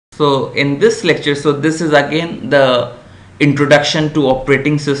So in this lecture, so this is again the introduction to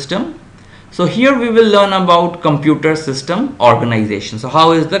operating system. So here we will learn about computer system organization. So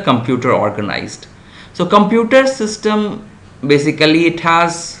how is the computer organized? So computer system, basically it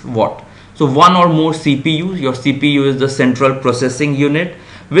has what? So one or more CPUs. Your CPU is the central processing unit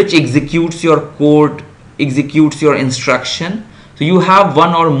which executes your code, executes your instruction. So you have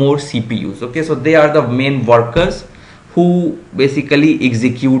one or more CPUs. Okay, so they are the main workers who basically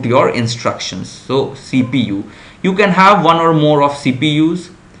execute your instructions. So CPU, you can have one or more of CPUs.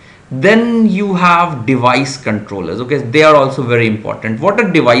 Then you have device controllers. Okay, they are also very important. What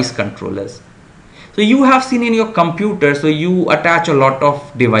are device controllers? So you have seen in your computer, so you attach a lot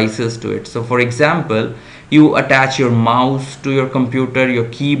of devices to it. So for example, you attach your mouse to your computer, your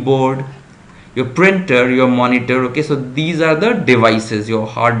keyboard, your printer, your monitor. Okay, so these are the devices, your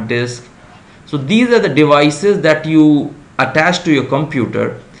hard disk. So these are the devices that you attach to your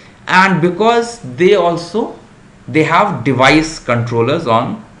computer, and because they have device controllers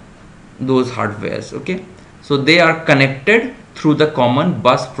on those hardwares. Okay, so they are connected through the common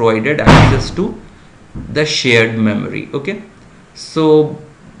bus provided access to the shared memory. Okay, so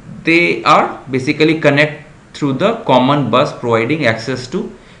they are basically connect through the common bus providing access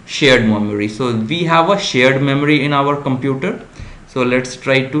to shared memory. So we have a shared memory in our computer. So let's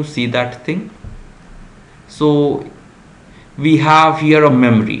try to see that thing. So we have here a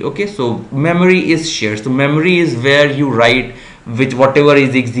memory. Okay, so memory is shared. So memory is where you write which whatever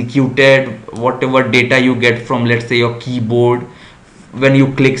is executed, whatever data you get from, let's say, your keyboard when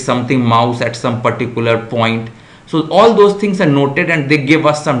you click something, mouse at some particular point. So all those things are noted and they give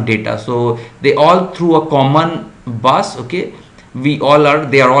us some data. So they all through a common bus. Okay, they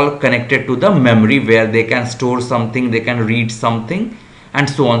are all connected to the memory where they can store something, they can read something, and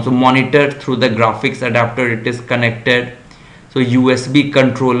so on. So monitor through the graphics adapter, it is connected. So USB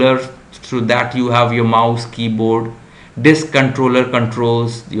controller, through that you have your mouse, keyboard. Disk controller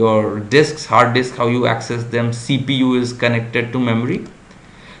controls your disks, hard disk, how you access them. CPU is connected to memory.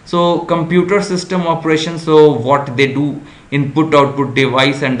 So computer system operation, so what they do, input output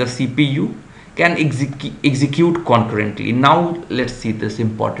device and the CPU can execute concurrently. Now let's see this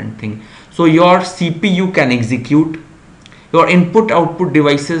important thing. So your CPU can execute, your input output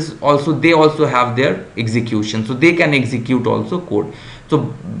devices also, they also have their execution, so they can execute also code. So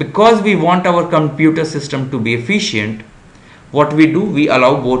because we want our computer system to be efficient, what we do, we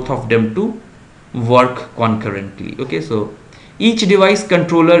allow both of them to work concurrently. Okay, so each device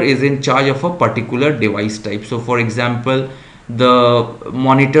controller is in charge of a particular device type. So for example, the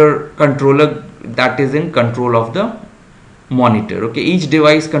monitor controller, that is in control of the monitor. Okay, each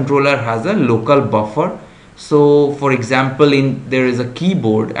device controller has a local buffer. So for example, there is a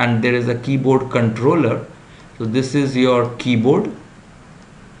keyboard and there is a keyboard controller. So this is your keyboard,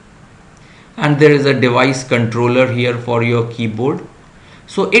 and there is a device controller here for your keyboard.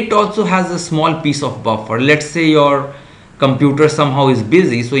 So it also has a small piece of buffer. Let's say your computer somehow is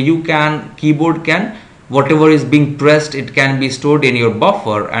busy, so keyboard can, whatever is being pressed, it can be stored in your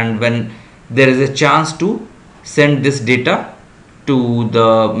buffer, and when there is a chance to send this data to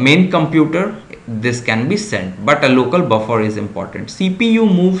the main computer, this can be sent. But a local buffer is important. CPU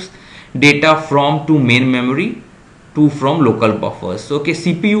moves data from to main memory to from local buffers. So okay,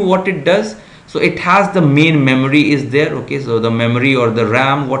 CPU, what it does, so it has the main memory is there. Okay, so the memory or the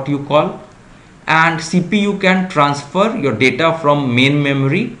RAM, what you call, and CPU can transfer your data from main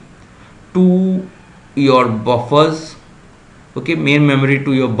memory to your buffers. Okay, main memory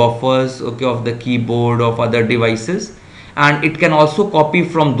to your buffers, okay, of the keyboard, of other devices, and it can also copy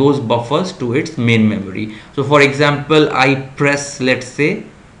from those buffers to its main memory. So for example, I press, let's say,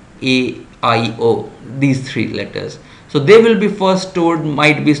 AIO, these three letters. So they will be first stored,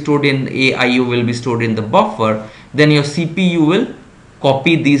 might be stored in AIO, will be stored in the buffer. Then your CPU will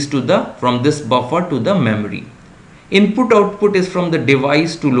copy these from this buffer to the memory. Input output is from the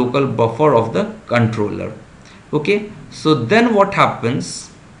device to local buffer of the controller. Okay, so then what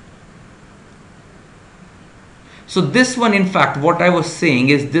happens? So this one, in fact, what I was saying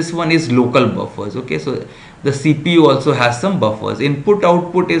is this one is local buffers. Okay, so the CPU also has some buffers. Input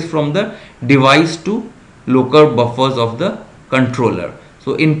output is from the device to local buffers of the controller.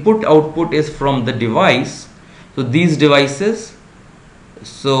 So input output is from the device. So these devices,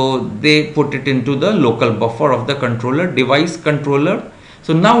 so they put it into the local buffer of the controller, device controller.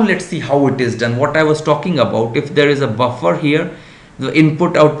 So now let's see how it is done. What I was talking about, if there is a buffer here, the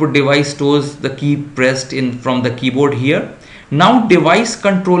input output device stores the key pressed in from the keyboard here. Now device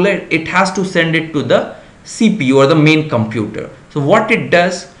controller, it has to send it to the CPU or the main computer. So what it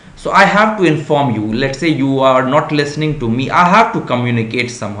does, So I have to inform you. Let's say you are not listening to me, I have to communicate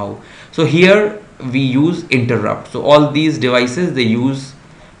somehow. So here we use interrupt. So all these devices, they use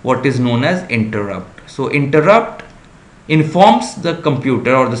what is known as interrupt. So interrupt informs the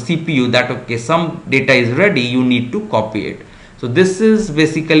computer or the CPU that okay, some data is ready, you need to copy it. So this is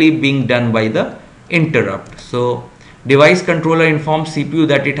basically being done by the interrupt. So device controller informs CPU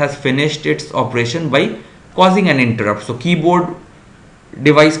that it has finished its operation by causing an interrupt. So keyboard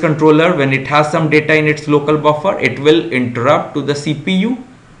device controller, when it has some data in its local buffer, it will interrupt to the CPU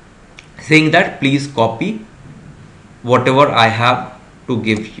saying that please copy whatever I have to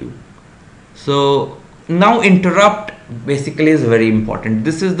give you. So now interrupt basically is very important.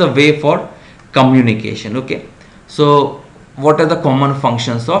 This is the way for communication. Okay, so what are the common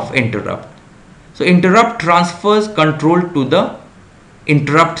functions of interrupt? So interrupt transfers control to the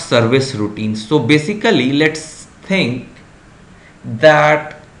interrupt service routine. So basically, let's think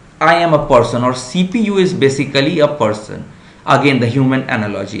that I am a person, or CPU is basically a person. Again, the human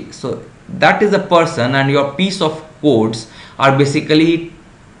analogy. So that is a person, and your piece of codes are basically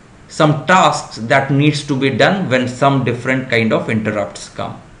some tasks that needs to be done when some different kind of interrupts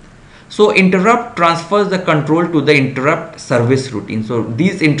come. So interrupt transfers the control to the interrupt service routine. So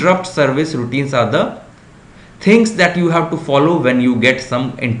these interrupt service routines are the things that you have to follow when you get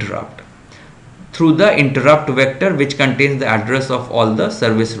some interrupt through the interrupt vector, which contains the address of all the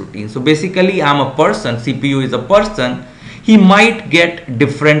service routines. So basically, I'm a person, CPU is a person, he might get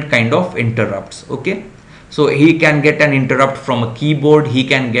different kind of interrupts. Okay, so he can get an interrupt from a keyboard, he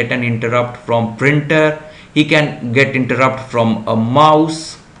can get an interrupt from printer, he can get interrupt from a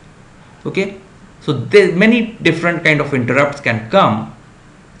mouse. Okay, so there many different kind of interrupts can come,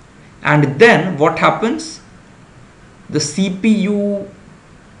 and then what happens? The CPU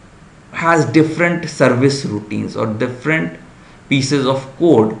has different service routines or different pieces of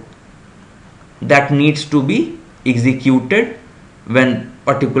code that needs to be executed when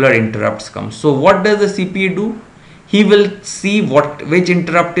particular interrupts come. So what does the CPU do? He will see which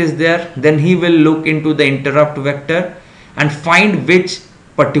interrupt is there, then he will look into the interrupt vector and find which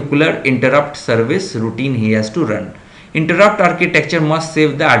particular interrupt service routine he has to run. Interrupt architecture must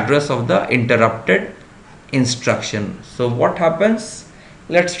save the address of the interrupted instruction. So what happens?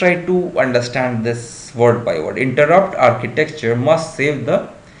 Let's try to understand this word by word. Interrupt architecture must save the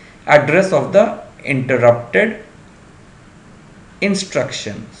address of the interrupted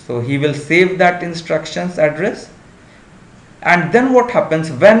instruction. So he will save that instruction's address, and then what happens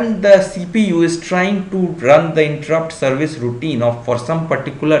when the CPU is trying to run the interrupt service routine of for some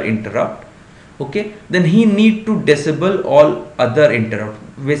particular interrupt? Okay, then he need to disable all other interrupt.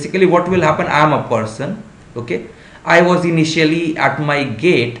 Basically what will happen, I am a person. Okay, I was initially at my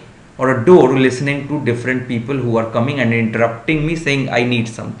gate or a door listening to different people who are coming and interrupting me saying I need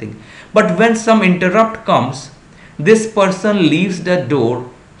something. But when some interrupt comes, this person leaves the door,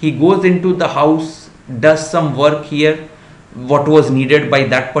 he goes into the house, does some work here, what was needed by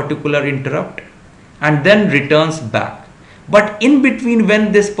that particular interrupt, and then returns back. But in between,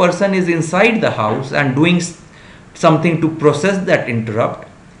 when this person is inside the house and doing something to process that interrupt,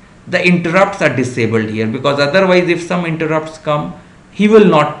 the interrupts are disabled here, because otherwise if some interrupts come, he will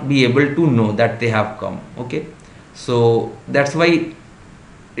not be able to know that they have come. Okay, so that's why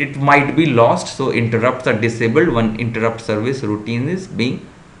it might be lost. So interrupts are disabled when interrupt service routine is being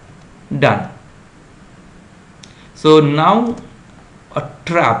done. So now a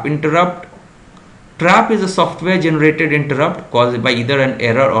trap. Trap is a software generated interrupt caused by either an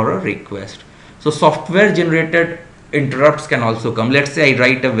error or a request. So software generated interrupts can also come. Let's say I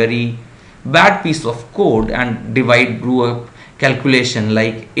write a very bad piece of code and do a calculation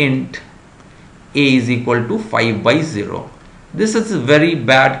like int a is equal to 5 by 0. This is a very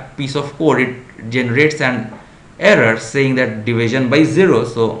bad piece of code. It generates an error saying that division by 0.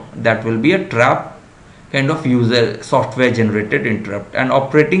 So that will be a trap kind of user software generated interrupt. And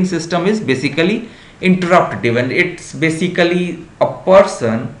operating system is basically interruptive, and it's basically a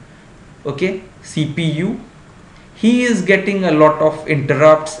person. Okay, CPU, he is getting a lot of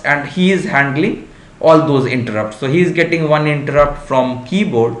interrupts and he is handling all those interrupts. So he is getting one interrupt from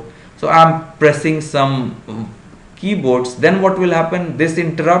keyboard, so I'm pressing some keyboards, then what will happen, this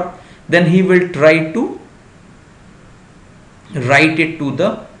interrupt, then he will try to write it to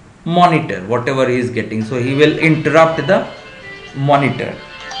the monitor, whatever he is getting. So he will interrupt the monitor.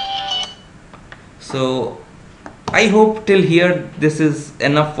 So I hope till here this is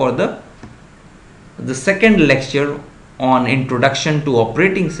enough for the second lecture on introduction to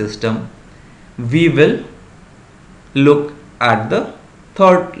operating system. We will look at the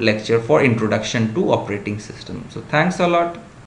third lecture for introduction to operating system. So thanks a lot.